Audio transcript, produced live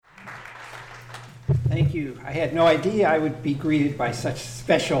Thank you. I had no idea I would be greeted by such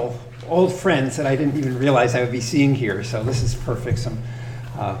special old friends that I didn't even realize I would be seeing here. So this is perfect.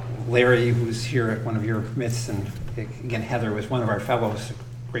 Larry, who's here at one of your myths, and again, Heather was one of our fellows.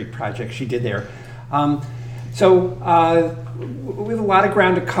 Great project she did there. We have a lot of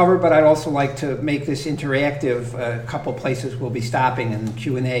ground to cover, but I'd also like to make this interactive. A couple places we'll be stopping in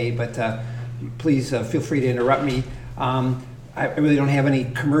Q&A, but please feel free to interrupt me. I really don't have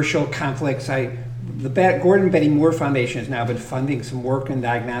any commercial conflicts. The Gordon Betty Moore Foundation has now been funding some work in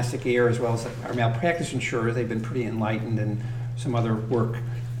diagnostic error as well as our malpractice insurer. They've been pretty enlightened, and some other work,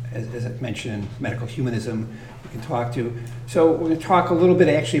 as I mentioned, in medical humanism we can talk to. So we're going to talk a little bit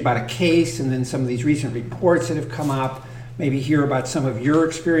actually about a case and then some of these recent reports that have come up, maybe hear about some of your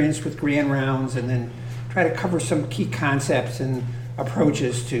experience with grand rounds, and then try to cover some key concepts and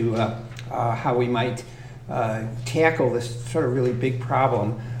approaches to how we might tackle this sort of really big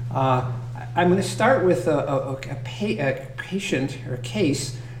problem. I'm going to start with a patient or a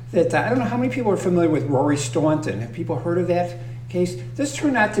case that I don't know how many people are familiar with Rory Staunton. Have people heard of that case? This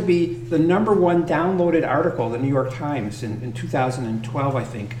turned out to be the #1 downloaded article in the New York Times in 2012, I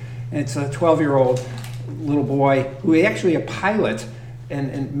think. And it's a 12-year-old little boy who is actually a pilot.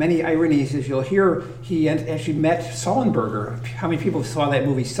 And many ironies, as you'll hear, he actually met Sullenberger. How many people saw that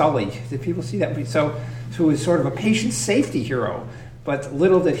movie Sully? Did people see that movie? So he was sort of a patient safety hero. But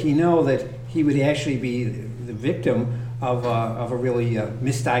little did he know that he would actually be the victim of a really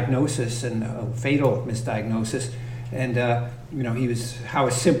misdiagnosis and a fatal misdiagnosis. And he was how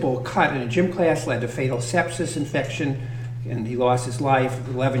a simple cut in a gym class led to fatal sepsis infection, and he lost his life.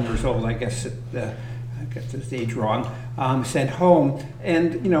 11 years old, I guess. I got this age wrong. Sent home,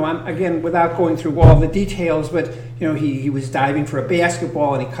 and I'm, again, without going through all the details, but he was diving for a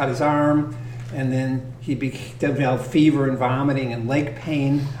basketball and he cut his arm. And then he developed fever and vomiting and leg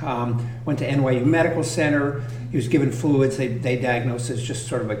pain, went to NYU Medical Center. He was given fluids. They diagnosed as just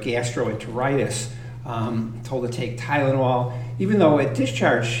sort of a gastroenteritis, told to take Tylenol. Even though at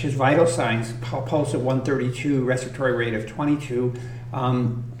discharge, his vital signs, pulse at 132, respiratory rate of 22,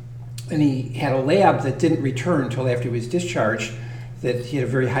 and he had a lab that didn't return until after he was discharged, that he had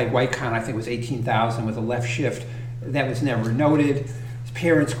a very high white count, I think it was 18,000 with a left shift. That was never noted.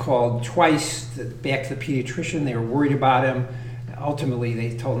 Parents called twice back to the pediatrician. They were worried about him. Ultimately,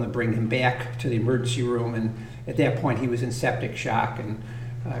 they told him to bring him back to the emergency room, and at that point he was in septic shock and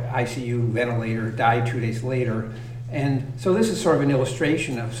ICU ventilator, died 2 days later. And so this is sort of an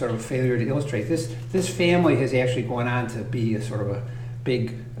illustration of sort of a failure to illustrate. This family has actually gone on to be a sort of a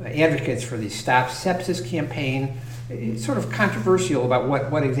big advocates for the Stop Sepsis campaign. It's sort of controversial about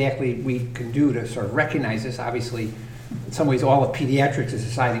what exactly we can do to sort of recognize this. Obviously, in some ways, all of pediatrics is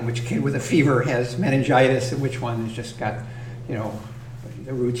deciding which kid with a fever has meningitis and which one has just got,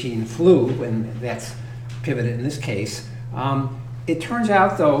 the routine flu, and that's pivoted in this case. It turns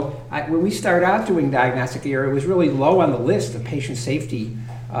out, though, when we started out doing diagnostic error, it was really low on the list of patient safety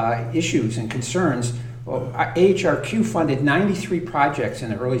issues and concerns. AHRQ funded 93 projects in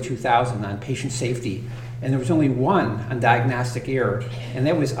the early 2000s on patient safety, and there was only one on diagnostic error, and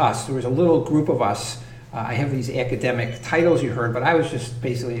that was us. There was a little group of us. I have these academic titles you heard, but I was just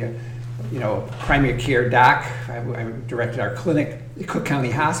basically a primary care doc. I directed our clinic at Cook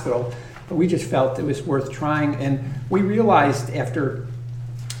County Hospital, but we just felt it was worth trying. And we realized after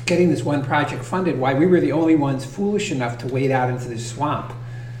getting this one project funded why we were the only ones foolish enough to wade out into this swamp.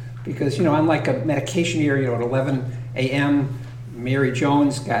 Because, unlike a medication area at 11 a.m., Mary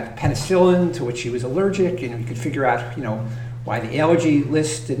Jones got penicillin, to which she was allergic, and we could figure out, why the allergy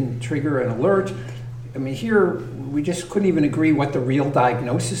list didn't trigger an alert. I mean, here we just couldn't even agree what the real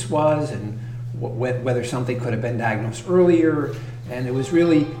diagnosis was and whether something could have been diagnosed earlier. And it was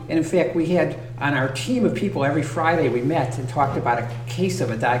really, and in fact, we had on our team of people every Friday we met and talked about a case of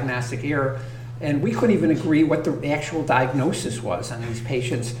a diagnostic error, and we couldn't even agree what the actual diagnosis was on these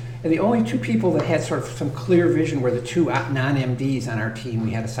patients. And the only two people that had sort of some clear vision were the two non-MDs on our team.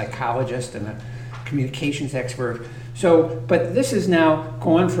 We had a psychologist and a communications expert. So, but this is now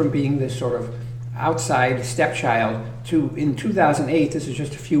gone from being this sort of outside stepchild to, in 2008, this is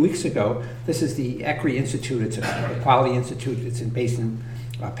just a few weeks ago, this is the ECRI Institute, it's a quality institute, it's based in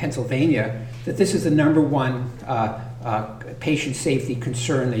Pennsylvania, that this is the #1 patient safety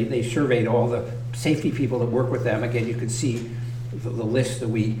concern. They surveyed all the safety people that work with them. Again, you can see the list that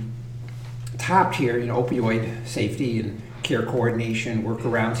we topped here, opioid safety and care coordination,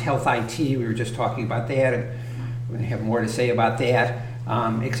 workarounds, health IT, we were just talking about that, and we're going to have more to say about that.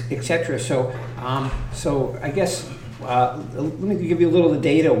 Etc. So I guess let me give you a little of the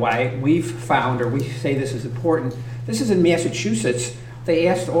data why we've found, or we say this is important. This is in Massachusetts. They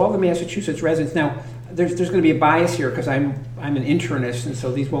asked all the Massachusetts residents. Now, there's going to be a bias here because I'm an internist, and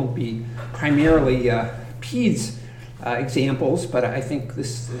so these won't be primarily peds examples, but I think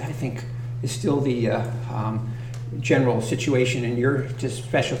is still the general situation in your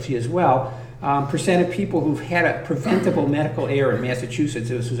specialty as well. Percent of people who've had a preventable medical error in Massachusetts.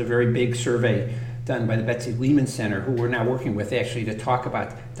 This was a very big survey done by the Betsy Lehman Center, who we're now working with actually to talk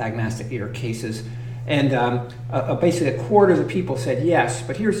about diagnostic error cases. And basically a quarter of the people said yes,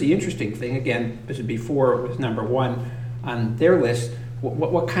 but here's the interesting thing. Again, this was before it was number one on their list.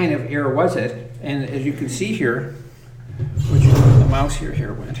 What kind of error was it? And as you can see here, which the mouse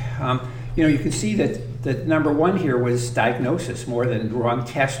here went, you can see that number one here was diagnosis more than wrong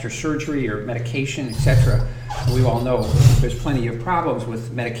test or surgery or medication, etc. We all know there's plenty of problems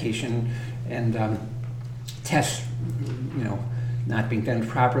with medication and tests, not being done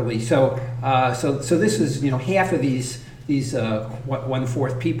properly. So this is half of these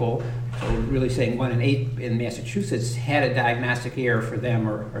 1/4 people, so really saying 1 in 8 in Massachusetts had a diagnostic error for them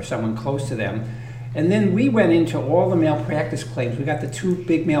or someone close to them. And then we went into all the malpractice claims. We got the 2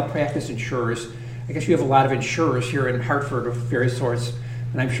 big malpractice insurers. I guess you have a lot of insurers here in Hartford of various sorts,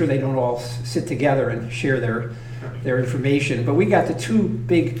 and I'm sure they don't all sit together and share their information. But we got the 2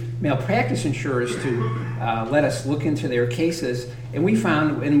 big malpractice insurers to let us look into their cases, and we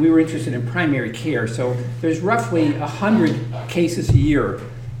found, and we were interested in primary care. So there's roughly 100 cases a year.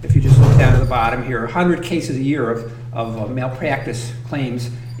 If you just look down at the bottom here, 100 cases a year of malpractice claims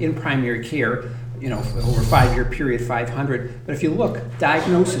in primary care. Over a 5-year period, 500. But if you look,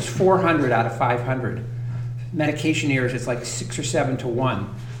 diagnosis, 400 out of 500. Medication errors, it's like 6 or 7 to 1,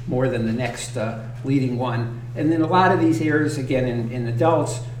 more than the next leading one. And then a lot of these errors, again, in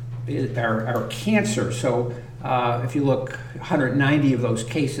adults, are cancer. So if you look, 190 of those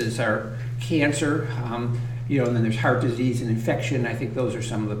cases are cancer. And then there's heart disease and infection. I think those are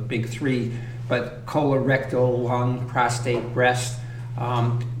some of the big 3. But colorectal, lung, prostate, breast.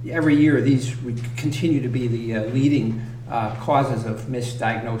 Every year, these would continue to be the leading causes of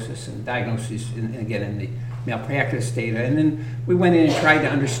misdiagnosis and diagnoses, in the malpractice data. And then we went in and tried to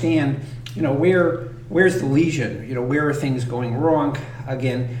understand, where's the lesion? Where are things going wrong?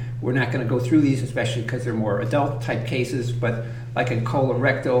 Again, we're not going to go through these, especially because they're more adult-type cases, but like in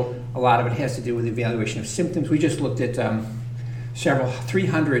colorectal, a lot of it has to do with evaluation of symptoms. We just looked at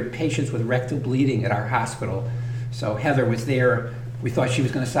 300 patients with rectal bleeding at our hospital. So Heather was there. We thought she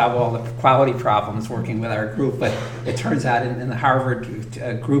was going to solve all the quality problems working with our group, but it turns out in the Harvard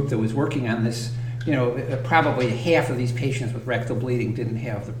group that was working on this, probably half of these patients with rectal bleeding didn't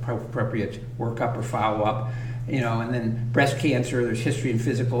have the appropriate workup or follow-up. And then breast cancer, there's history and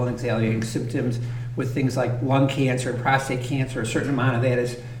physical and extenuating symptoms with things like lung cancer and prostate cancer. A certain amount of that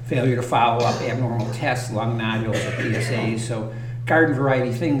is failure to follow up abnormal tests, lung nodules or PSAs. So garden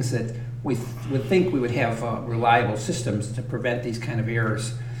variety things that we would think we would have reliable systems to prevent these kind of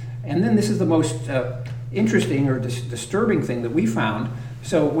errors. And then this is the most interesting or disturbing thing that we found.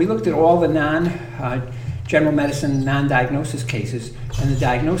 So we looked at all the general medicine non-diagnosis cases and the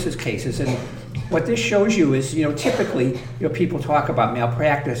diagnosis cases, and what this shows you is, typically, people talk about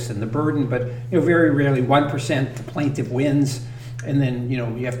malpractice and the burden, but very rarely 1% the plaintiff wins, and then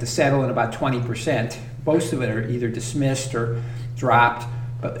you have to settle in about 20%. Most of it are either dismissed or dropped.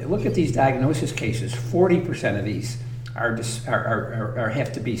 But look at these diagnosis cases. 40% of these are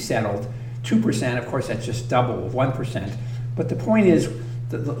have to be settled. 2%, of course, that's just double of 1%. But the point is,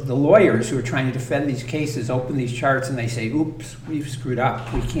 the lawyers who are trying to defend these cases open these charts and they say, "Oops, we've screwed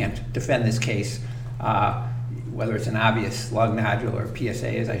up. We can't defend this case," whether it's an obvious lung nodule or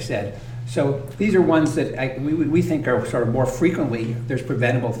PSA, as I said. So these are ones that we think are sort of more frequently. There's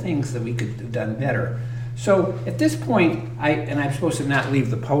preventable things that we could have done better. So at this point, I'm supposed to not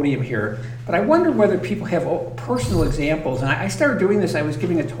leave the podium here, but I wonder whether people have personal examples. And I started doing this. I was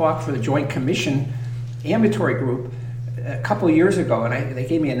giving a talk for the Joint Commission ambulatory group a couple of years ago, and they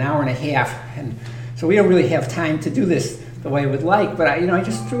gave me an hour and a half. And so we don't really have time to do this the way I would like, but I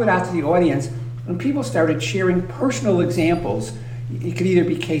just threw it out to the audience, and people started sharing personal examples. It could either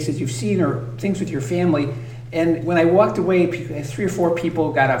be cases you've seen or things with your family. And when I walked away, 3 or 4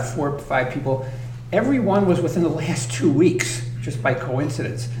 people got up, 4 or 5 people. Everyone was within the last 2 weeks, just by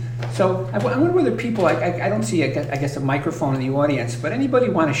coincidence. So I wonder whether people, I don't see, I guess, a microphone in the audience, but anybody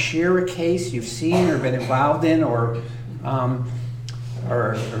want to share a case you've seen or been involved in, or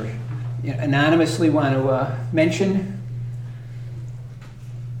anonymously want to mention?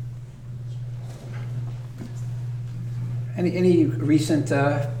 Any recent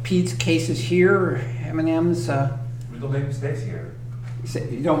PEDS cases here, or M&Ms? We don't make mistakes here.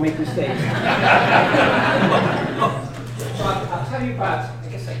 You don't make mistakes. I'll tell you about, I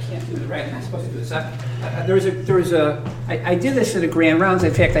guess I can't do it right. I'm not supposed to do this. I did this at a grand rounds.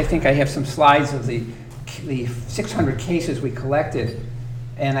 In fact, I think I have some slides of the 600 cases we collected.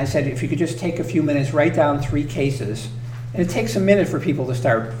 And I said, if you could just take a few minutes, write down 3 cases. And it takes a minute for people to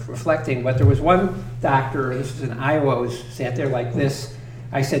start reflecting. But there was one doctor, this was in Iowa, who sat there like this.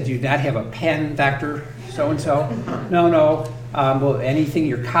 I said, do you not have a pen, Dr. So-and-so? No. Well, anything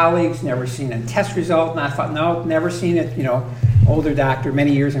your colleagues, never seen a test result, no, never seen it, older doctor,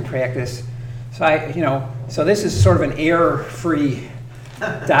 many years in practice. So so this is sort of an error-free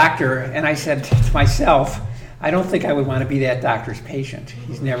doctor. And I said to myself, I don't think I would want to be that doctor's patient.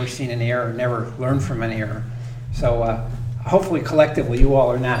 He's never seen an error, never learned from an error. So hopefully collectively you all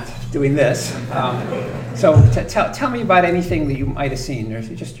are not doing this. So tell me about anything that you might have seen. There's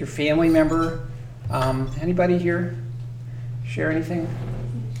just your family member. Anybody here share anything?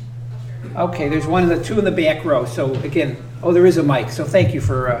 Okay, there's two in the back row. So again, there is a mic. So thank you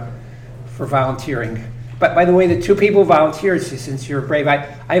for volunteering. But by the way, the 2 people volunteered, since you're brave, I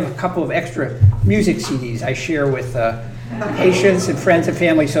have a couple of extra music CDs I share with patients and friends and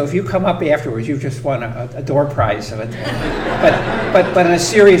family. So if you come up afterwards, you've just won a door prize of it. But on a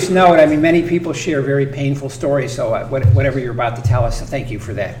serious note, I mean, many people share very painful stories. So whatever you're about to tell us, so thank you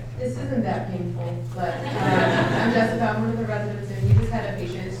for that. This isn't that painful, but I'm Jessica. I'm one of the residents, and we just had a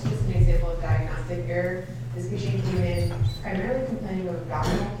patient. It's just an example of diagnostic error. This patient came in primarily complaining of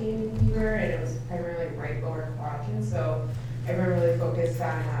abdominal pain and fever, and it was primarily right lower quadrant. So everyone really focused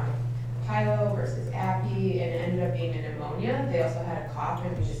on pyelo versus api, and it ended up being a pneumonia. They also had a cough,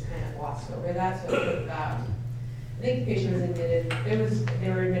 and we just kind of glossed over that. So I think the patient was admitted. They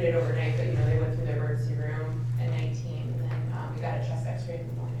were admitted overnight, but they went through the emergency room at 19, and then we got a chest X-ray in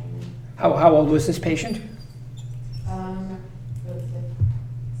the morning. How old was this patient? It was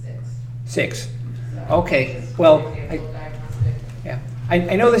 6. 6. So Okay. Well, diagnostic.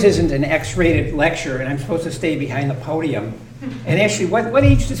 I know this isn't an X-rated lecture, and I'm supposed to stay behind the podium. And actually, what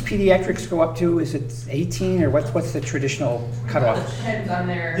age does pediatrics go up to? Is it 18, or what's the traditional cutoff? It depends on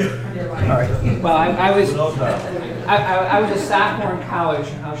their underlying. All right. Well, I was a sophomore in college,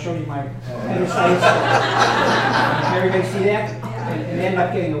 and I'll show you my appendicitis. Everybody see that? And ended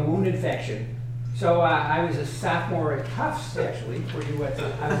up getting a wound infection. So I was a sophomore at Tufts, actually, where you went.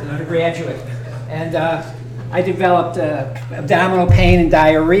 I was an undergraduate, and I developed abdominal pain and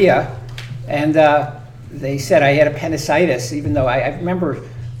diarrhea, and they said I had appendicitis, even though I remember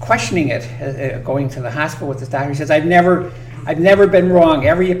questioning it, going to the hospital with this doctor. He says, I've never been wrong.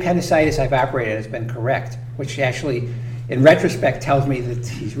 Every appendicitis I've operated has been correct, which actually, in retrospect, tells me that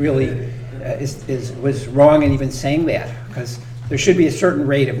he's really was wrong in even saying that, because there should be a certain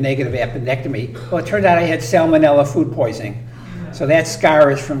rate of negative appendectomy. Well, it turned out I had salmonella food poisoning. So that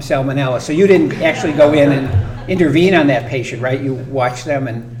scar is from salmonella. So you didn't actually go in and intervene on that patient, right? You watched them,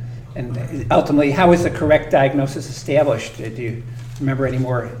 and ultimately, how was the correct diagnosis established? Do you remember any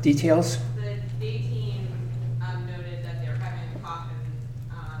more details? The day team noted that they were having a cough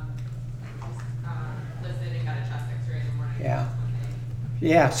and listed and got a chest X-ray in the morning. Yeah.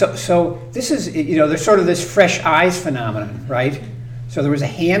 Yeah, so this is, there's sort of this fresh eyes phenomenon, right? So there was a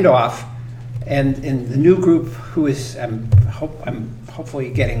handoff, and in the new group, who is, I'm hopefully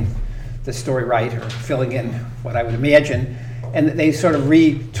getting the story right or filling in what I would imagine, and they sort of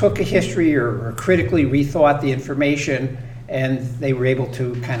retook a history or critically rethought the information, and they were able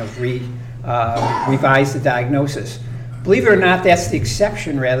to kind of revise the diagnosis. Believe it or not, that's the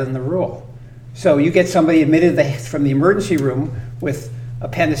exception rather than the rule. So you get somebody admitted from the emergency room with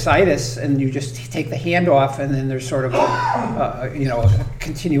appendicitis, and you just take the hand off, and then there's sort of a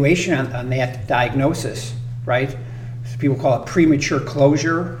continuation on that diagnosis, right? So people call it premature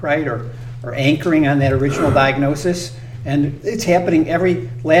closure, right, or anchoring on that original diagnosis. And it's happening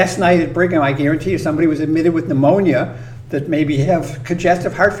last night at Brigham, I guarantee you, somebody was admitted with pneumonia that maybe have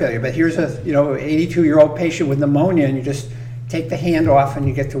congestive heart failure, but here's a 82-year-old patient with pneumonia, and you just take the hand off and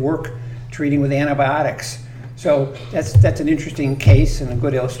you get to work treating with antibiotics. So that's an interesting case and a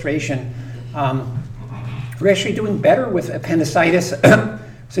good illustration. We're actually doing better with appendicitis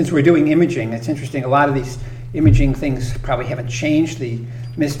since we're doing imaging. It's interesting. A lot of these imaging things probably haven't changed the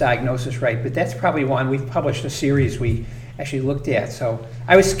misdiagnosis rate, but that's probably one. We've published a series we actually looked at. So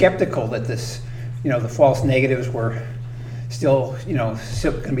I was skeptical that this, the false negatives were still, going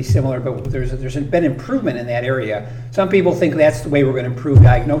to be similar, but there's been improvement in that area. Some people think that's the way we're going to improve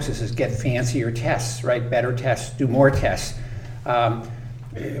diagnosis, is get fancier tests, right? Better tests, do more tests.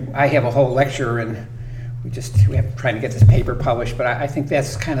 I have a whole lecture, and we have trying to get this paper published, but I think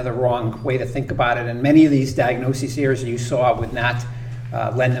that's kind of the wrong way to think about it. And many of these diagnosis errors that you saw would not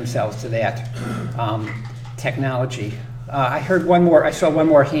lend themselves to that technology. I heard one more, I saw one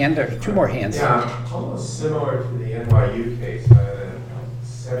more hand, or two more hands. Yeah, almost similar to the NYU case. I had a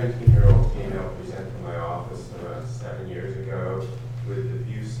 17-year-old female present to my office about 7 years ago with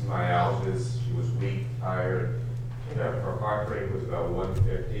diffuse myalgias. She was weak, tired. Her heart rate was about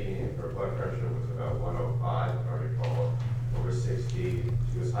 150, and her blood pressure was about 105, if I recall, over 60.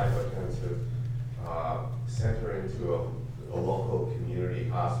 She was hypotensive. Sent her into a local community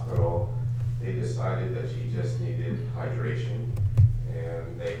hospital. They decided that she just needed hydration,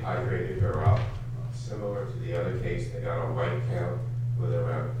 and they hydrated her up. Similar to the other case, they got a white count with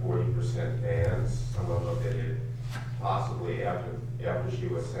around 40% bands. Someone looked at it possibly after she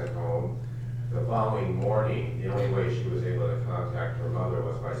was sent home. The following morning, the only way she was able to contact her mother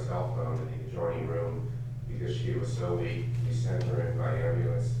was by cell phone in the adjoining room because she was so weak. We sent her in by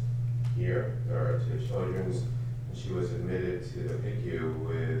ambulance here to Children's, and she was admitted to the PICU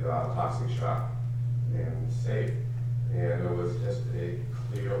with toxic shock and safe. And it was just a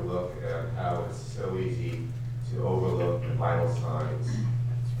clear look at how it's so easy to overlook the vital signs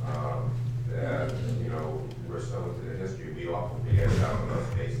that, we're so into the history, we often forget about those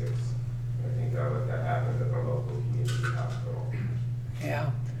basics. I think that happened at our local community hospital.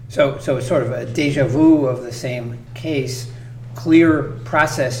 Yeah. So it's sort of a deja vu of the same case. Clear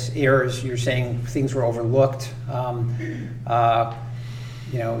process errors. You're saying things were overlooked.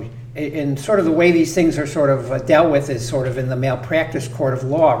 And sort of the way these things are sort of dealt with is sort of in the malpractice court of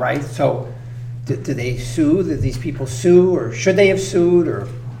law, right? So, do they sue? Did these people sue, or should they have sued, or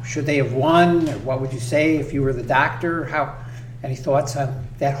should they have won? Or what would you say if you were the doctor? Any thoughts on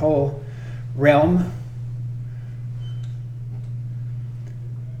that whole realm?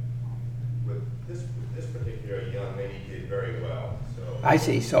 This particular young lady did very well. So I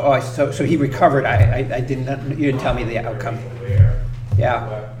see. So he recovered. I didn't. You didn't tell me the outcome. Aware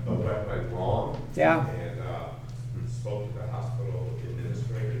Yeah. of what went wrong. Yeah. And spoke to the hospital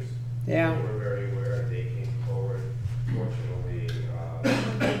administrators. Yeah. They were very aware. They came forward. Fortunately,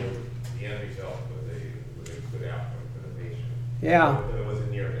 the end result was a good outcome for the patient. Yeah. It was a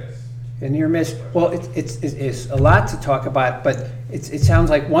near miss. A near miss. Well, it's a lot to talk about, but it sounds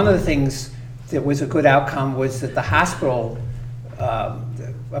like one of the things that was a good outcome was that the hospital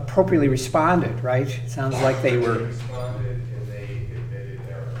appropriately responded, right? It sounds like they were... They responded and they admitted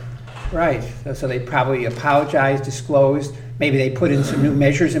error. Right. So they probably apologized, disclosed. Maybe they put in some new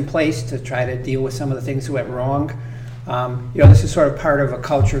measures in place to try to deal with some of the things that went wrong. This is sort of part of a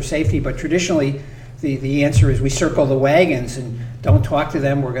culture of safety, but traditionally the answer is we circle the wagons and don't talk to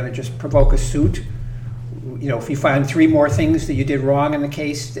them. We're going to just provoke a suit. If you find 3 more things that you did wrong in the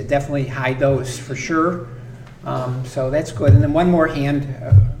case, definitely hide those for sure. So that's good. And then one more hand.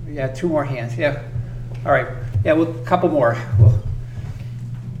 2 more hands. Yeah. All right. Yeah, well, a couple more.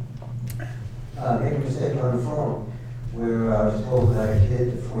 Made a mistake on the phone where I was told that a kid,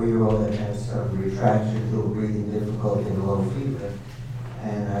 a 4-year-old, that had some retraction, little breathing difficulty, and low fever.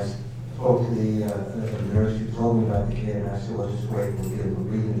 And I spoke to the nurse who told me about the kid, and I said, well, just wait, we'll give him a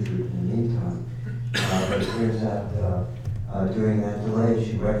breathing treatment in the meantime. But it turns out during that delay,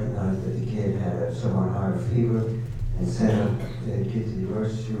 she recognized that the kid had a somewhat higher fever and sent the kid to the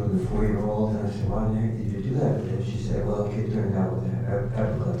emergency room, the 4-year-old. And I said, why the heck did you do that? And she said, well, the kid turned out with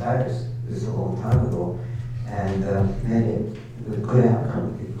epiglottitis. This is a long time ago. And made it a good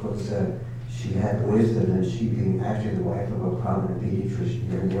outcome because she had the wisdom, and she being actually the wife of a prominent pediatrician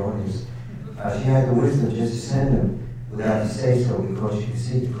here in the audience, she had the wisdom just to send him without a say so because she could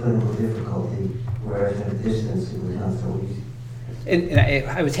see the clinical difficulty, whereas at a distance it was not so easy. And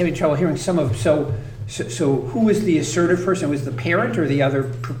I was having trouble hearing some of. So who was the assertive person? Was the parent or the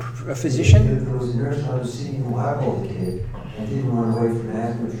other physician? There was a nurse on the scene who eyeballed the kid and didn't want to wait for an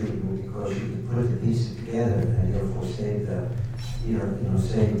asthma treatment because she could put the pieces together and therefore saved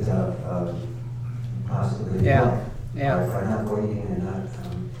possibly life by not waiting and not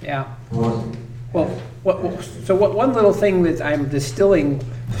pausing. Well, one little thing that I'm distilling,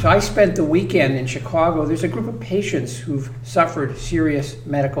 so I spent the weekend in Chicago. There's a group of patients who've suffered serious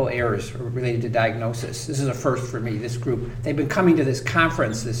medical errors related to diagnosis. This is a first for me, this group. They've been coming to this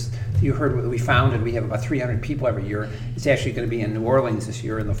conference, you heard what we founded. We have about 300 people every year. It's actually going to be in New Orleans this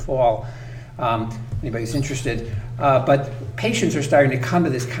year in the fall. Anybody's interested. But patients are starting to come to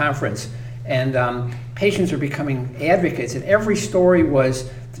this conference, and patients are becoming advocates. And every story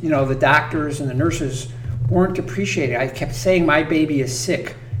was, the doctors and the nurses weren't appreciating. I kept saying, my baby is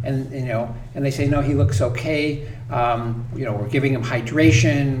sick. And they say, no, he looks okay. We're giving him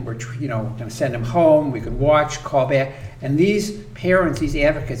hydration. We're going to send him home. We can watch, call back. And these parents, these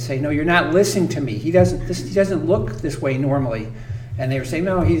advocates say, no, you're not listening to me. He doesn't look this way normally. And they were saying,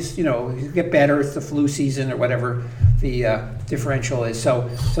 no, he'll get better, it's the flu season or whatever the differential is. So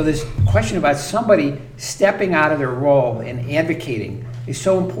this question about somebody stepping out of their role and advocating is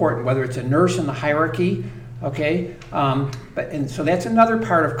so important, whether it's a nurse in the hierarchy, okay? So that's another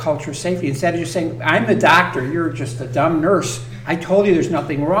part of culture safety. Instead of just saying, I'm the doctor, you're just a dumb nurse, I told you there's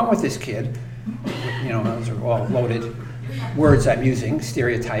nothing wrong with this kid. Those are all loaded words I'm using,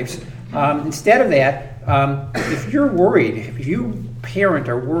 stereotypes. Instead of that, if you're worried, if you parent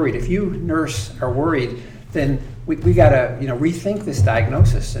are worried, if you nurse are worried, then we got to rethink this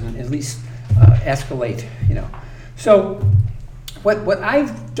diagnosis and at least escalate. So what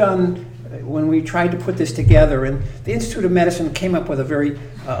I've done when we tried to put this together, and the Institute of Medicine came up with a very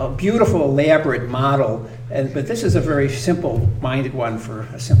beautiful, elaborate model, but this is a very simple-minded one for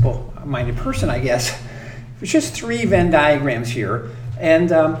a simple-minded person, I guess. There's just 3 Venn diagrams here,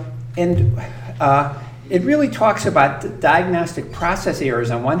 and it really talks about the diagnostic process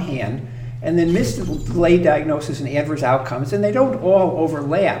errors on one hand, and then delayed diagnosis and adverse outcomes, and they don't all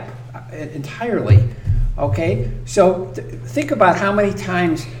overlap entirely. Okay, so think about how many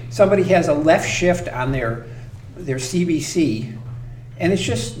times somebody has a left shift on their CBC, and it's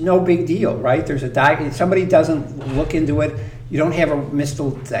just no big deal, right? Somebody doesn't look into it. You don't have a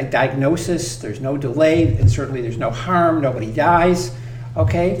misdiagnosis. There's no delay, and certainly there's no harm. Nobody dies.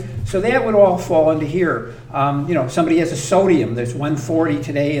 Okay, so that would all fall into here. Somebody has a sodium. There's 140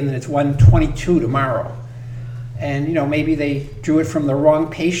 today, and then it's 122 tomorrow, and maybe they drew it from the wrong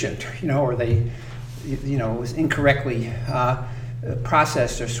patient, or they. It was incorrectly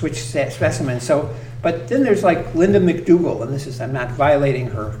processed or switched specimens. But then there's like Linda McDougall, and I'm not violating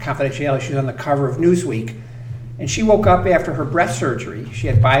her confidentiality, she's on the cover of Newsweek, and she woke up after her breast surgery. She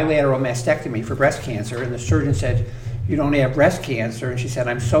had bilateral mastectomy for breast cancer, and the surgeon said, you don't have breast cancer, and she said,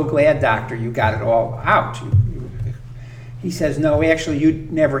 I'm so glad, doctor, you got it all out. He says, no, actually, you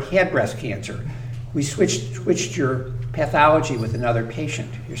never had breast cancer. We switched your pathology with another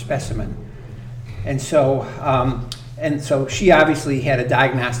patient, your specimen. And so she obviously had a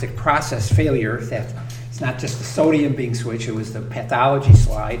diagnostic process failure. That it's not just the sodium being switched, it was the pathology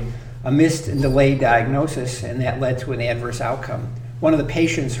slide, a missed and delayed diagnosis, and that led to an adverse outcome. One of the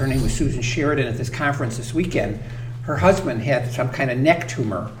patients, her name was Susan Sheridan, at this conference this weekend, her husband had some kind of neck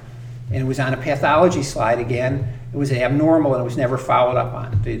tumor, and it was on a pathology slide again. It was abnormal, and it was never followed up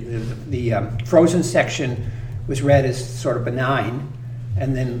on. The frozen section was read as sort of benign,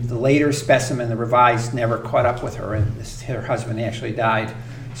 and then the later specimen, the revised, never caught up with her, and her husband actually died.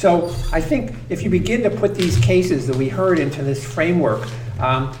 So I think if you begin to put these cases that we heard into this framework,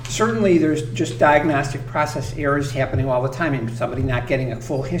 certainly there's just diagnostic process errors happening all the time, and somebody not getting a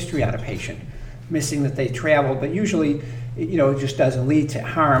full history on a patient, missing that they traveled, but usually it just doesn't lead to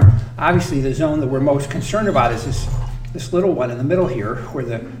harm. Obviously the zone that we're most concerned about is this little one in the middle here, where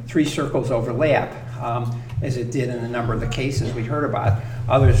the 3 circles overlap, as it did in a number of the cases we heard about.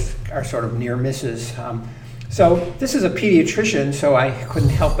 Others are sort of near misses. So this is a pediatrician, so I couldn't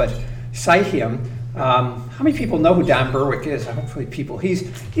help but cite him. How many people know who Don Berwick is? Hopefully people.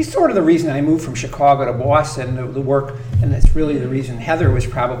 He's sort of the reason I moved from Chicago to Boston, the work, and that's really the reason Heather was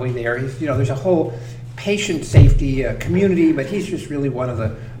probably there. There's a whole patient safety community, but he's just really one of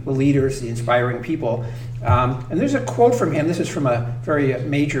the leaders, the inspiring people. And there's a quote from him. This is from a very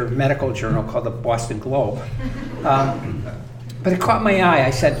major medical journal called the Boston Globe. But it caught my eye. I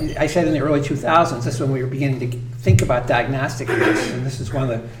said in the early 2000s, this is when we were beginning to think about diagnostic errors, and this is one of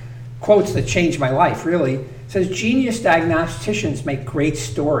the quotes that changed my life, really. It says, genius diagnosticians make great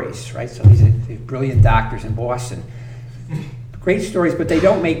stories, right? So these are brilliant doctors in Boston. Great stories, but they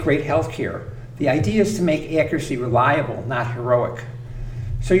don't make great healthcare. The idea is to make accuracy reliable, not heroic.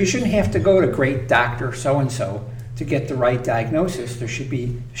 So you shouldn't have to go to great doctor so-and-so to get the right diagnosis. There should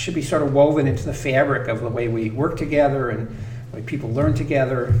be sort of woven into the fabric of the way we work together and the way people learn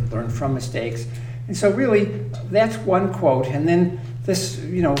together, learn from mistakes. And so really, that's one quote. And then this,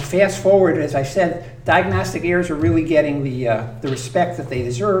 fast forward, as I said, diagnostic errors are really getting the respect that they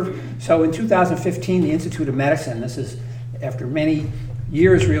deserve. So in 2015, the Institute of Medicine, this is after many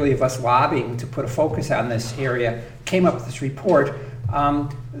years really of us lobbying to put a focus on this area, came up with this report.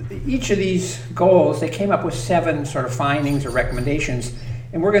 Each of these goals, they came up with 7 sort of findings or recommendations,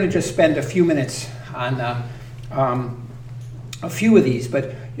 and we're going to just spend a few minutes on a few of these.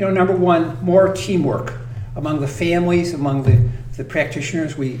 But number 1, more teamwork among the families, among the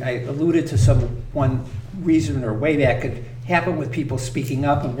practitioners. I alluded to one reason or way that could happen with people speaking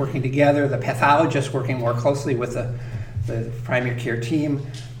up and working together, the pathologists working more closely with the primary care team.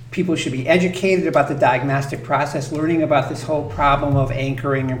 People should be educated about the diagnostic process, learning about this whole problem of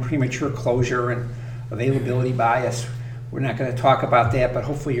anchoring and premature closure and availability bias. we're not going to talk about that, but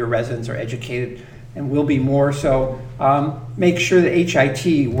hopefully your residents are educated and will be more. So make sure that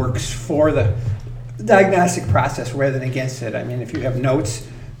HIT works for the diagnostic process rather than against it. I mean, if you have notes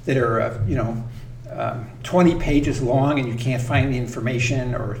that are, 20 pages long and you can't find the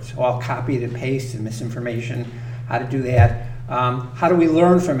information, or it's all copied and pasted and misinformation, how to do that. How do we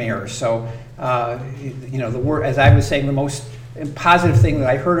learn from errors? So, the word, as I was saying, the most positive thing that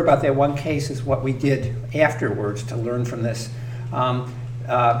I heard about that one case is what we did afterwards to learn from this.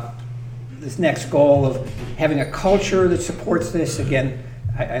 This next goal of having a culture that supports this, again,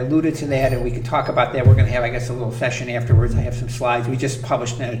 I alluded to that, and we can talk about that. We're going to have, I guess, a little session afterwards. I have some slides. We just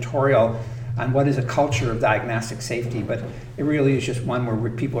published an editorial on what is a culture of diagnostic safety, but it really is just one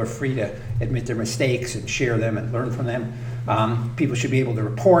where people are free to admit their mistakes and share them and learn from them. People should be able to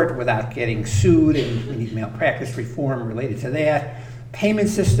report without getting sued, and we need malpractice reform related to that. Payment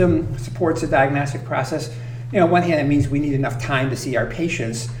system supports the diagnostic process. On one hand, it means we need enough time to see our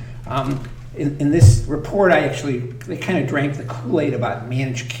patients. In this report, they kind of drank the Kool-Aid about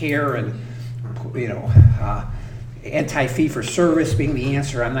managed care and, anti-fee-for-service being the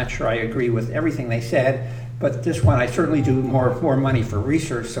answer. I'm not sure I agree with everything they said, but this one, I certainly do more money for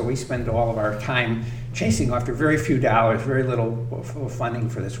research, so we spend all of our time chasing after very few dollars, very little funding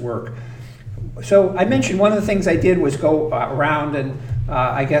for this work. So I mentioned one of the things I did was go around, and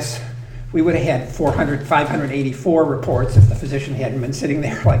I guess we would have had 584 reports if the physician hadn't been sitting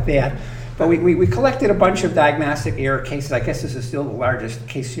there like that. But we collected a bunch of diagnostic error cases. I guess this is still the largest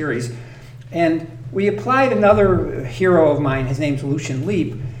case series. And we applied another hero of mine, his name's Lucian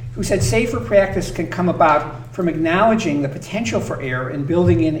Leap, who said safer practice can come about from acknowledging the potential for error and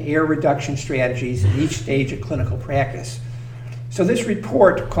building in error reduction strategies in each stage of clinical practice. So this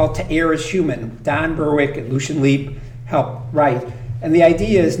report, called To Err is Human, Don Berwick and Lucian Leap helped write. And the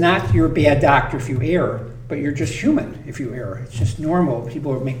idea is not you're a bad doctor if you err, but you're just human if you err. It's just normal.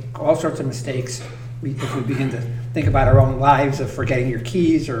 People make all sorts of mistakes. If we begin to think about our own lives of forgetting your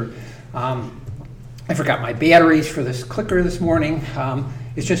keys, or I forgot my batteries for this clicker this morning.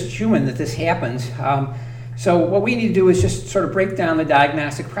 It's just human that this happens. So what we need to do is just sort of break down the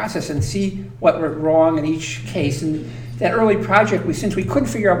diagnostic process and see what went wrong in each case. And that early project, since we couldn't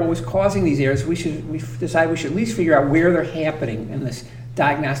figure out what was causing these errors, we decided we should at least figure out where they're happening in this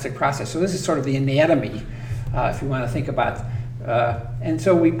diagnostic process. So this is sort of the anatomy, if you want to think about. And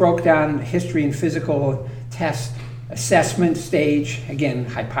so we broke down history and physical test assessment stage, again,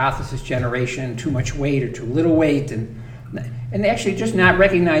 hypothesis generation, too much weight or too little weight, and actually just not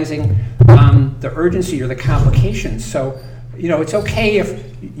recognizing the urgency or the complications. So, it's okay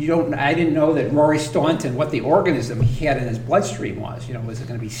if you don't. I didn't know that Rory Staunton, what the organism he had in his bloodstream was. Was it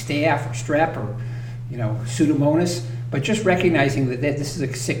going to be staph or strep or, Pseudomonas? But just recognizing that this is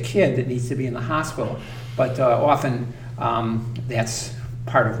a sick kid that needs to be in the hospital. But often that's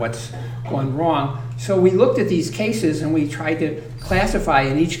part of what's gone wrong. So we looked at these cases and we tried to classify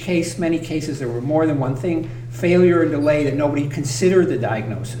in each case. Many cases there were more than one thing: failure or delay that nobody considered the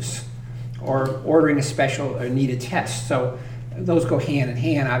diagnosis, or ordering a special or needed test. So those go hand in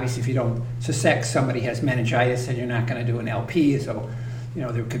hand. Obviously, if you don't suspect somebody has meningitis, then you're not going to do an LP. So,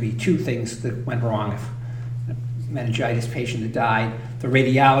 there could be two things that went wrong. If a meningitis patient had died, the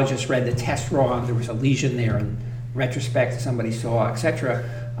radiologist read the test wrong, there was a lesion there in retrospect somebody saw, etc.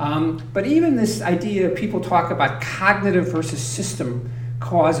 But even this idea, people talk about cognitive versus system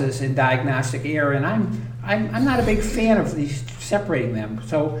causes in diagnostic error, and I'm not a big fan of these separating them.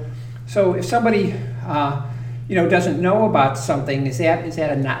 So if somebody doesn't know about something, is that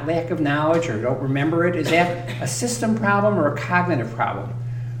a lack of knowledge or don't remember it? Is that a system problem or a cognitive problem?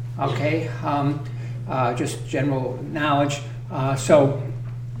 Okay, just general knowledge. So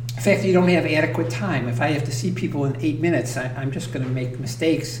in fact, you don't have adequate time. If I have to see people in 8 minutes, I'm just going to make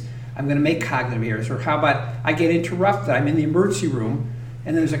mistakes. I'm going to make cognitive errors. Or how about I get interrupted? I'm in the emergency room,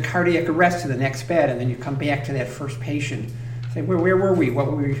 and there's a cardiac arrest to the next bed, and then you come back to that first patient. Say, where were we? What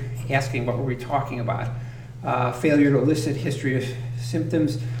were we asking? What were we talking about? Failure to elicit history of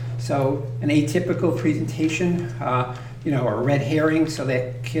symptoms. So an atypical presentation, or a red herring. So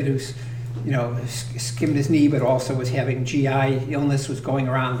that kid who's skimmed his knee, but also was having GI illness, was going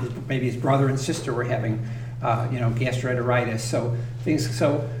around. Maybe his brother and sister were having, gastroenteritis.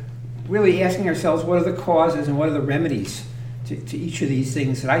 So really asking ourselves, what are the causes and what are the remedies to each of these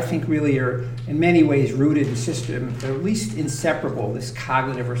things that I think really are in many ways rooted in system, or at least inseparable, this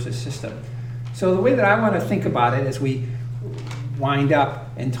cognitive versus system. So the way that I want to think about it as we wind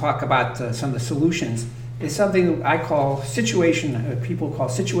up and talk about some of the solutions is something I call people call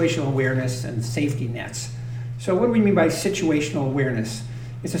situational awareness and safety nets. So what do we mean by situational awareness?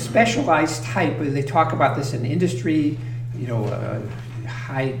 It's a specialized type. They talk about this in industry,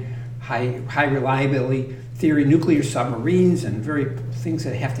 high reliability theory, nuclear submarines, and things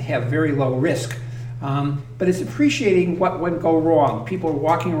that have to have very low risk. But it's appreciating what would go wrong. People are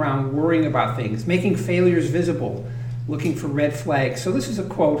walking around worrying about things, making failures visible, looking for red flags. So this is a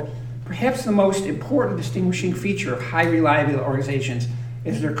quote: perhaps the most important distinguishing feature of high reliability organizations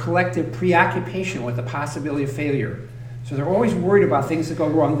is their collective preoccupation with the possibility of failure. So they're always worried about things that go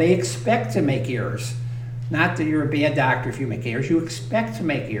wrong. They expect to make errors. Not that you're a bad doctor if you make errors. You expect to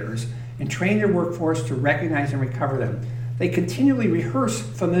make errors and train your workforce to recognize and recover them. They continually rehearse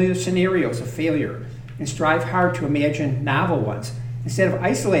familiar scenarios of failure and strive hard to imagine novel ones. Instead of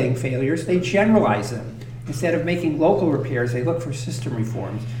isolating failures, they generalize them. Instead of making local repairs, they look for system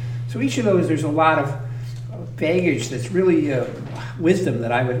reforms. So each of those, there's a lot of baggage that's really wisdom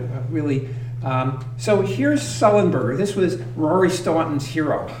that I would really... So here's Sullenberger. This was Rory Staunton's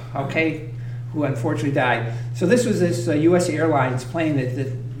hero, okay, who unfortunately died. So this was this U.S. Airlines plane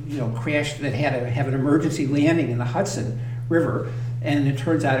that crashed, that had to have an emergency landing in the Hudson River, and it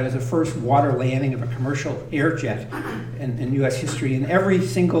turns out it was the first water landing of a commercial air jet in U.S. history, and every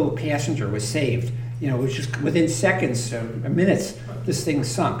single passenger was saved. It was just within seconds or minutes, this thing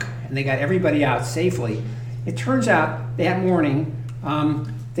sunk, and they got everybody out safely. It turns out that morning,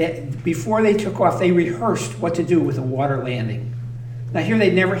 that before they took off, they rehearsed what to do with a water landing. Now here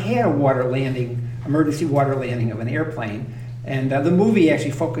they'd never had a emergency water landing of an airplane, and the movie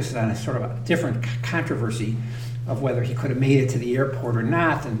actually focuses on a sort of a different controversy of whether he could have made it to the airport or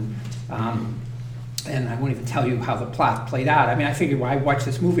not, and I won't even tell you how the plot played out. I mean, I figured, well, I watched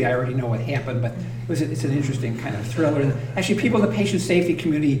this movie, I already know what happened, but it's an interesting kind of thriller. And actually, people in the patient safety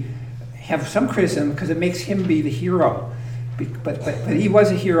community have some criticism because it makes him be the hero. But he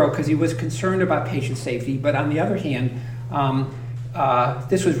was a hero because he was concerned about patient safety. But on the other hand,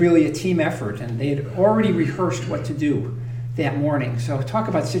 this was really a team effort, and they had already rehearsed what to do that morning. So talk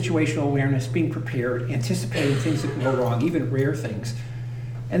about situational awareness, being prepared, anticipating things that can go wrong, even rare things.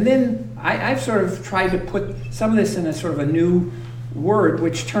 And then I've sort of tried to put some of this in a sort of a new word,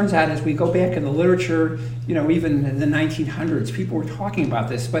 which turns out as we go back in the literature, even in the 1900s, people were talking about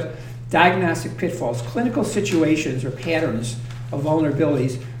this, but diagnostic pitfalls, clinical situations or patterns of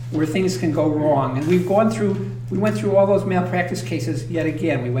vulnerabilities where things can go wrong. And we went through all those malpractice cases yet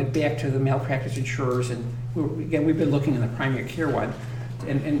again. We went back to the malpractice insurers, and we've been looking in the primary care one.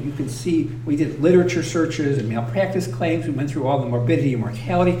 And you can see we did literature searches and malpractice claims. We went through all the morbidity and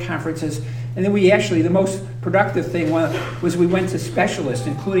mortality conferences. And then the most productive thing was we went to specialists,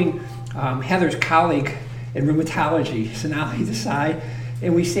 including Heather's colleague in rheumatology, Sonali Desai,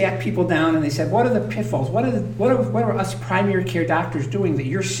 and we sat people down and they said, what are the pitfalls? What are us primary care doctors doing that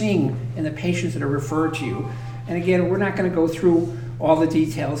you're seeing in the patients that are referred to you? And again, we're not going to go through all the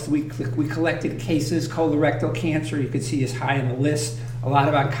details. We collected cases, colorectal cancer, you could see is high on the list, a lot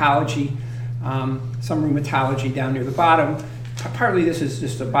of oncology, some rheumatology down near the bottom. Partly this is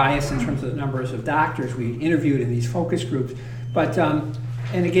just a bias in terms of the numbers of doctors we interviewed in these focus groups. But,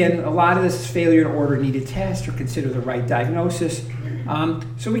 and again, a lot of this is failure to order needed tests or consider the right diagnosis.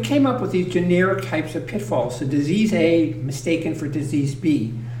 So we came up with these generic types of pitfalls. So disease A mistaken for disease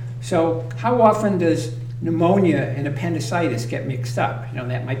B. So how often does pneumonia and appendicitis get mixed up?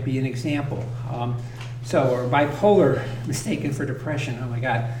 That might be an example. Or bipolar mistaken for depression. Oh my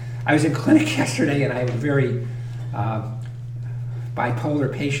God. I was in clinic yesterday and I had a very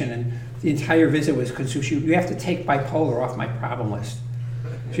bipolar patient, and the entire visit was because you have to take bipolar off my problem list.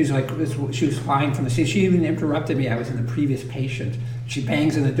 She was flying from the city. She even interrupted me. I was in the previous patient. She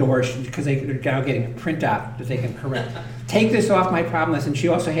bangs in the door because they're now getting a printout that they can correct. Take this off my problem list. And she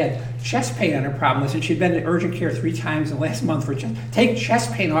also had chest pain on her problem list, and she'd been to urgent care 3 times in the last month for take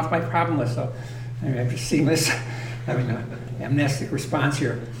chest pain off my problem list. So anyway, I've just seen this. Having an amnestic response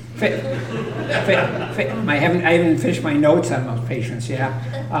here. I haven't finished my notes on most patients. Yeah.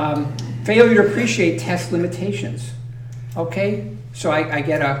 Failure to appreciate test limitations. Okay. So I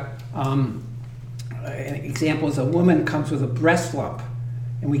get an example is a woman comes with a breast lump,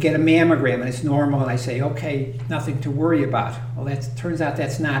 and we get a mammogram and it's normal, and I say, okay, nothing to worry about. Well, turns out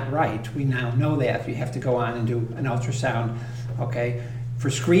that's not right. We now know that. You have to go on and do an ultrasound. Okay. For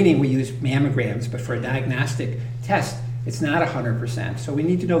screening, we use mammograms, but for a diagnostic test, it's not 100%. So we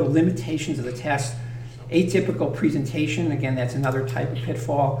need to know the limitations of the test. Atypical presentation, again, that's another type of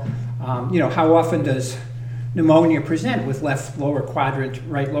pitfall. How often does pneumonia present with right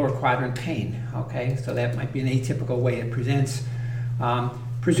lower quadrant pain? Okay, so that might be an atypical way it presents.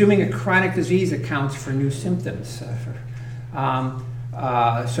 Presuming a chronic disease accounts for new symptoms.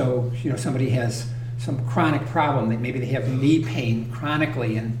 Somebody has some chronic problem, that maybe they have knee pain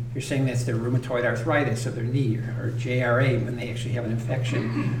chronically, and you're saying that's their rheumatoid arthritis of their knee, or JRA when they actually have an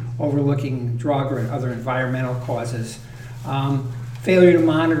infection, overlooking drug or other environmental causes. Failure to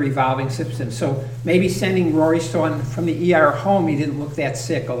monitor evolving symptoms. So maybe sending Rory Staunton from the ER home, he didn't look that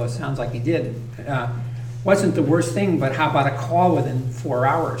sick, although it sounds like he did. Wasn't the worst thing, but how about a call within 4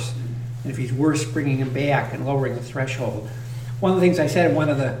 hours? And if he's worse, bringing him back and lowering the threshold. One of the things I said in one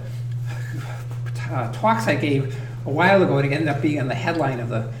of the talks I gave a while ago, it ended up being on the headline of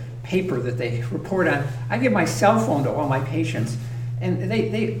the paper that they report on, I give my cell phone to all my patients, and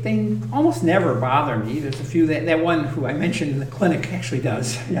they almost never bother me. There's a few, that one who I mentioned in the clinic actually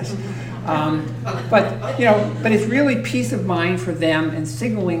does, yes. But it's really peace of mind for them and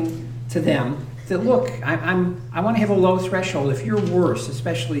signaling to them that, look, I want to have a low threshold. If you're worse,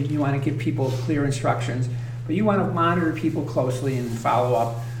 especially, you want to give people clear instructions, but you want to monitor people closely and follow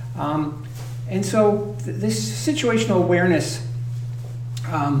up. And so this situational awareness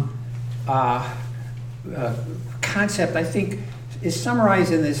concept, I think, is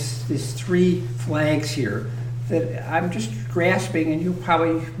summarized in this 3 flags here that I'm just grasping, and you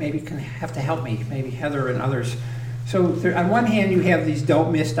probably maybe can have to help me, maybe Heather and others. So on one hand, you have these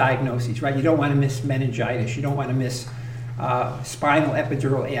don't miss diagnoses, right? You don't want to miss meningitis. You don't want to miss spinal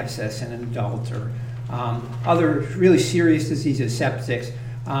epidural abscess in an adult, or other really serious diseases, septics.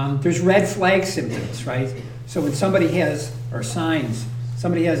 There's red flag symptoms, right? So when somebody has, or signs,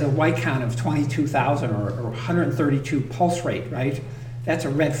 somebody has a white count of 22,000 or 132 pulse rate, right? That's a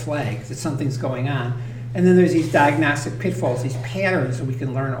red flag that something's going on. And then there's these diagnostic pitfalls, these patterns that we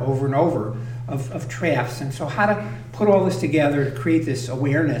can learn over and over of traps. And so how to put all this together to create this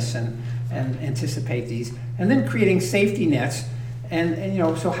awareness and anticipate these. And then creating safety nets. And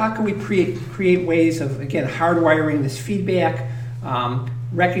so how can we create ways of, again, hardwiring this feedback,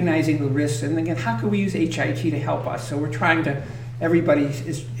 recognizing the risks, and again, how can we use HIT to help us? So we're trying to, everybody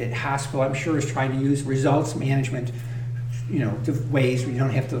is at hospital, I'm sure, is trying to use results management, to ways where you don't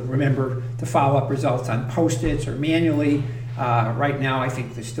have to remember to follow up results on Post-its or manually. Right now, I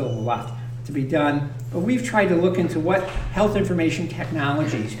think there's still a lot to be done, but we've tried to look into what health information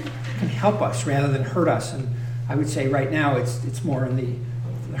technologies can help us rather than hurt us. And I would say right now it's more in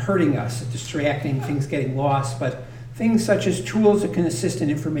the hurting us, distracting, things getting lost, but things such as tools that can assist in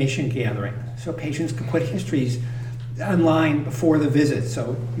information gathering. So patients can put histories online before the visit,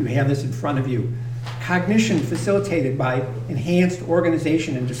 so you have this in front of you. Cognition facilitated by enhanced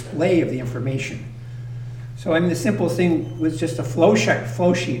organization and display of the information. So the simplest thing was just a flow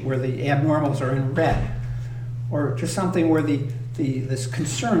sheet where the abnormals are in red, or just something where the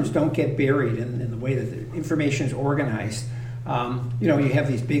concerns don't get buried in the way that the information is organized. You have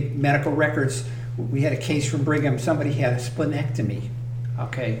these big medical records. We had a case from Brigham. Somebody had a splenectomy.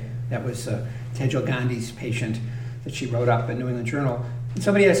 Okay, that was Tejal Gandhi's patient that she wrote up in New England Journal. And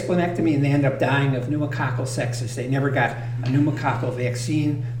somebody had a splenectomy and they ended up dying of pneumococcal sepsis. They never got a pneumococcal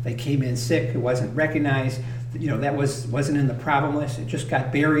vaccine. They came in sick. It wasn't recognized. That wasn't in the problem list. It just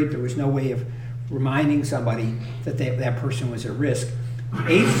got buried. There was no way of reminding somebody that that person was at risk.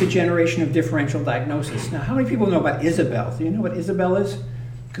 Aids to generation of differential diagnosis. Now, how many people know about Isabel? Do you know what Isabel is?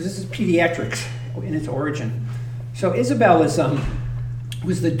 Because this is pediatrics in its origin. So Isabel was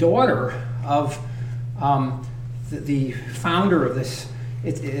the daughter of the founder of this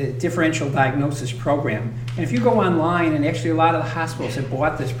differential diagnosis program. And if you go online, and actually a lot of the hospitals have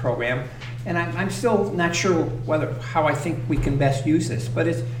bought this program, and I'm still not sure how I think we can best use this, but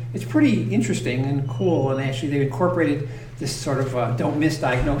it's pretty interesting and cool, and actually they incorporated this sort of don't miss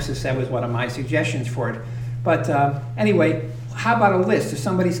diagnosis. That was one of my suggestions for it. But anyway, how about a list? If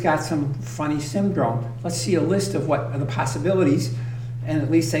somebody's got some funny syndrome, let's see a list of what are the possibilities, and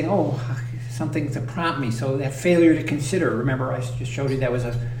at least saying, something to prompt me. So that failure to consider, remember I just showed you that was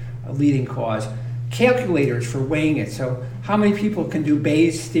a leading cause. Calculators for weighing it. So how many people can do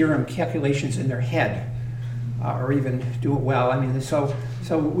Bayes' theorem calculations in their head, or even do it well?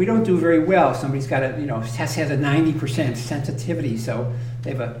 So we don't do very well. Somebody's got test has a 90% sensitivity, so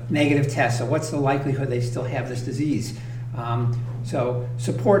they have a negative test. So what's the likelihood they still have this disease? So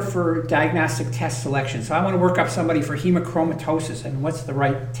support for diagnostic test selection. So I want to work up somebody for hemochromatosis, and what's the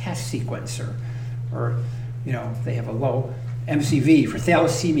right test sequence? Or they have a low MCV for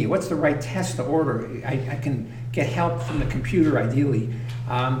thalassemia. What's the right test to order? I can get help from the computer ideally.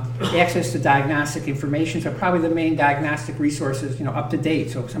 Access to diagnostic information. So probably the main diagnostic resources, up to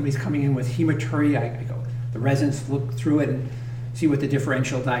date. So if somebody's coming in with hematuria, I go the residents look through it and see what the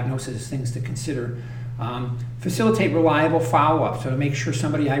differential diagnosis things to consider. Facilitate reliable follow-up, so to make sure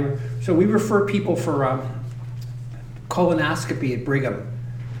so we refer people for colonoscopy at Brigham,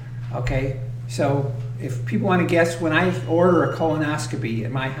 okay? So if people want to guess, when I order a colonoscopy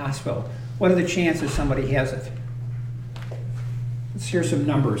at my hospital, what are the chances somebody has it? Let's hear some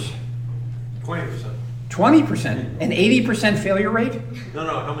numbers. 20%. 20%, an 80% failure rate? No,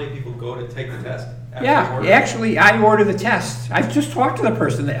 how many people go to take the test? after Yeah, you order? actually, I order the test. I've just talked to the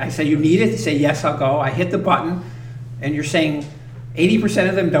person. I say, you need it? They say, yes, I'll go. I hit the button, and you're saying 80%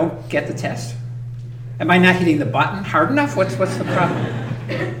 of them don't get the test. Am I not hitting the button hard enough? What's the problem?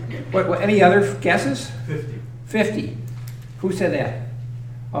 What, any other guesses? 50. 50. Who said that?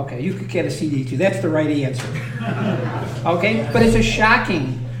 Okay, you could get a CD too. That's the right answer. Okay, but it's a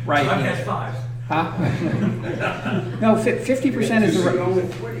shocking right I've answer. had 5. Huh? No, 50% is the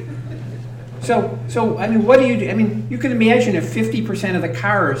right. So I mean, what do you do? I mean, you can imagine if 50% of the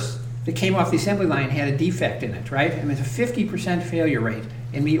cars that came off the assembly line had a defect in it, right? I mean, it's a 50% failure rate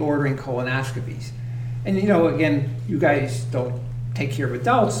in me ordering colonoscopies. And you know, again, you guys don't take care of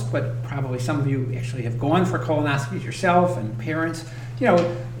adults, but probably some of you actually have gone for colonoscopies yourself, and parents. You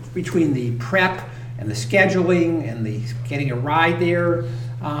know, between the prep and the scheduling and the getting a ride there.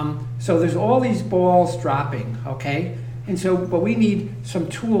 So there's all these balls dropping, okay? And so, but we need some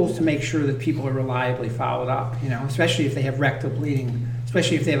tools to make sure that people are reliably followed up, you know, especially if they have rectal bleeding,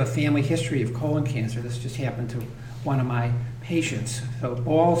 especially if they have a family history of colon cancer. This just happened to one of my patients. So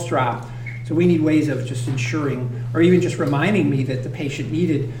balls drop. So we need ways of just ensuring, or even just reminding me that the patient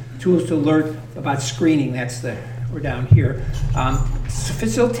needed tools to alert about screening. We're down here.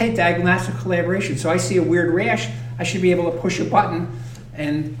 Facilitate diagnostic collaboration. So I see a weird rash, I should be able to push a button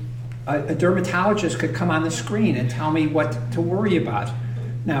and a dermatologist could come on the screen and tell me what to worry about.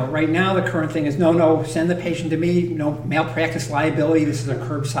 Now, right now, the current thing is no, send the patient to me, no malpractice liability, this is a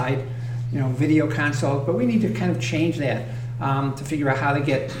curbside, video consult, but we need to kind of change that to figure out how to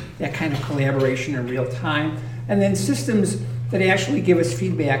get that kind of collaboration in real time. And then systems that actually give us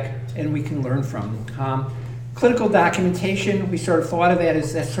feedback and we can learn from. Clinical documentation, we sort of thought of that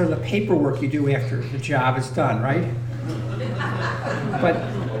as that's sort of the paperwork you do after the job is done, right? But,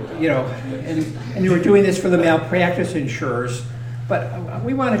 and we're doing this for the malpractice insurers. But I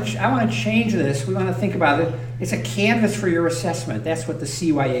want to change this. We want to think about it. It's a canvas for your assessment. That's what the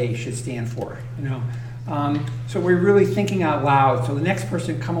CYA should stand for, So we're really thinking out loud. So the next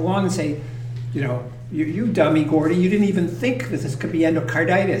person come along and say, you dummy, Gordy, you didn't even think that this could be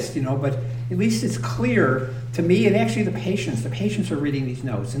endocarditis, but at least it's clear to me and actually the patients. The patients are reading these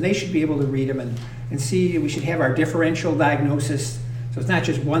notes, and they should be able to read them and see. We should have our differential diagnosis. So it's not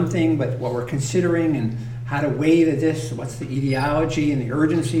just one thing, but what we're considering and how to weigh this, what's the etiology and the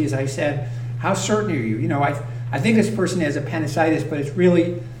urgency, as I said. How certain are you? I think this person has appendicitis, but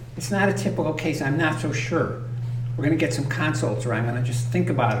it's not a typical case. I'm not so sure. We're going to get some consults, or I'm going to just think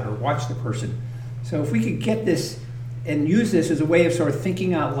about it or watch the person. So if we could get this and use this as a way of sort of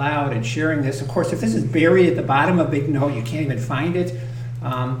thinking out loud and sharing this. Of course, if this is buried at the bottom of a big note, you can't even find it.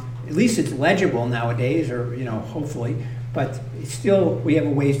 At least it's legible nowadays, or hopefully. But still, we have a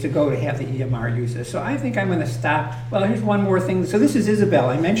ways to go to have the EMR use this. So I think I'm going to stop. Well, here's one more thing. So this is Isabel.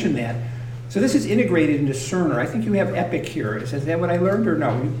 I mentioned that. So this is integrated into Cerner. I think you have Epic here. Is that what I learned, or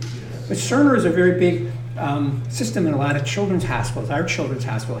no? But Cerner is a very big system in a lot of children's hospitals. Our children's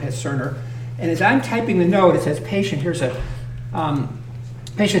hospital has Cerner. And as I'm typing the note, it says patient. Here's a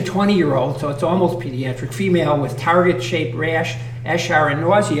patient, 20-year-old, so it's almost pediatric, female with target-shaped rash, eschar, and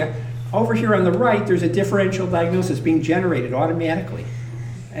nausea. Over here on the right, there's a differential diagnosis being generated automatically.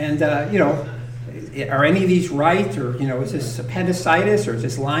 And, are any of these right? Or, is this appendicitis, or is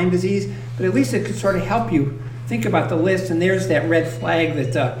this Lyme disease? But at least it could sort of help you think about the list. And there's that red flag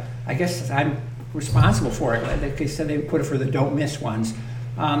that I guess I'm responsible for it. They said they put it for the don't miss ones.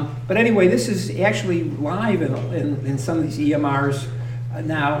 But anyway, this is actually live in some of these EMRs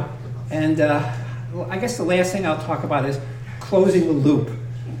now. And I guess the last thing I'll talk about is closing the loop.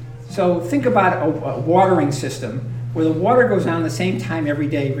 So think about a watering system where the water goes on the same time every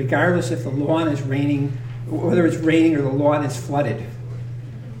day, regardless if the lawn is raining, whether it's raining or the lawn is flooded.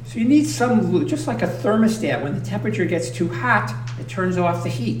 So you need some loop, just like a thermostat. When the temperature gets too hot, it turns off the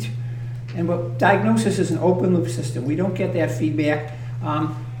heat. And what diagnosis is an open loop system. We don't get that feedback.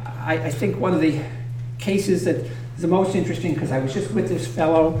 I think one of the cases that is the most interesting, because I was just with this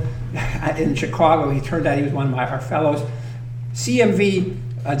fellow in Chicago. He turned out he was one of our fellows. CMV,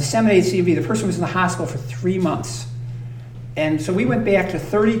 disseminated CMV. The person was in the hospital for 3 months. And so we went back to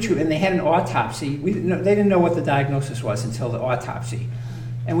 32, and they had an autopsy. They didn't know what the diagnosis was until the autopsy.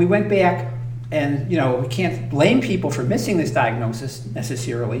 And we went back, and we can't blame people for missing this diagnosis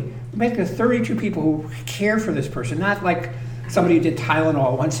necessarily. We went back to 32 people who cared for this person, not like somebody who did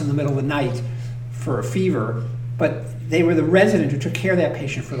Tylenol once in the middle of the night for a fever, but they were the resident who took care of that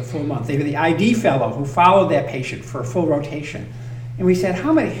patient for the full month. They were the ID fellow who followed that patient for a full rotation. And we said,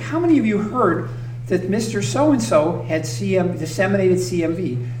 how many of you heard that Mr. So-and-so had disseminated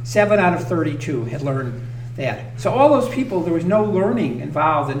CMV? 7 out of 32 had learned that. So all those people, there was no learning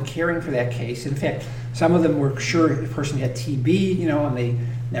involved in caring for that case. In fact, some of them were sure the person had TB, and they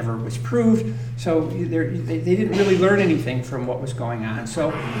never was proved. So they didn't really learn anything from what was going on. So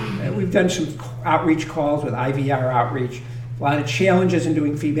we've done some outreach calls with IVR outreach, a lot of challenges in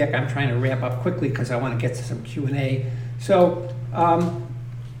doing feedback. I'm trying to wrap up quickly because I want to get to some Q&A. So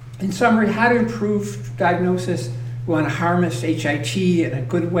in summary, how to improve diagnosis. We want to harness HIT in a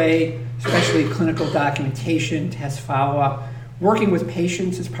good way, especially clinical documentation, test follow-up, working with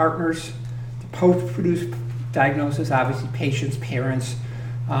patients as partners to post-produce diagnosis, obviously patients, parents.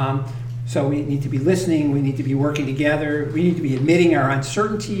 So we need to be listening, we need to be working together, we need to be admitting our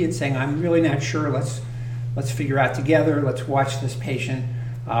uncertainty and saying, I'm really not sure, let's figure out together, let's watch this patient.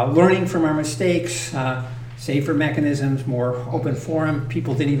 Learning from our mistakes, safer mechanisms, more open forum.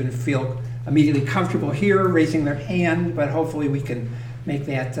 People didn't even feel immediately comfortable here raising their hand, but hopefully we can make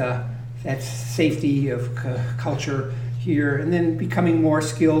that safety of culture here, and then becoming more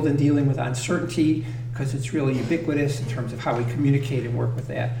skilled in dealing with uncertainty, because it's really ubiquitous in terms of how we communicate and work with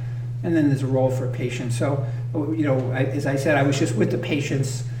that. And then there's a role for patients. So, as I said, I was just with the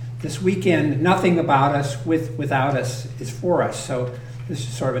patients this weekend. Nothing about us without us is for us. So this is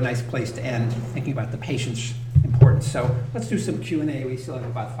sort of a nice place to end, thinking about the patient's importance. So let's do some Q&A. We still have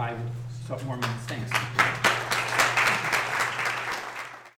about 5 more minutes. Thanks.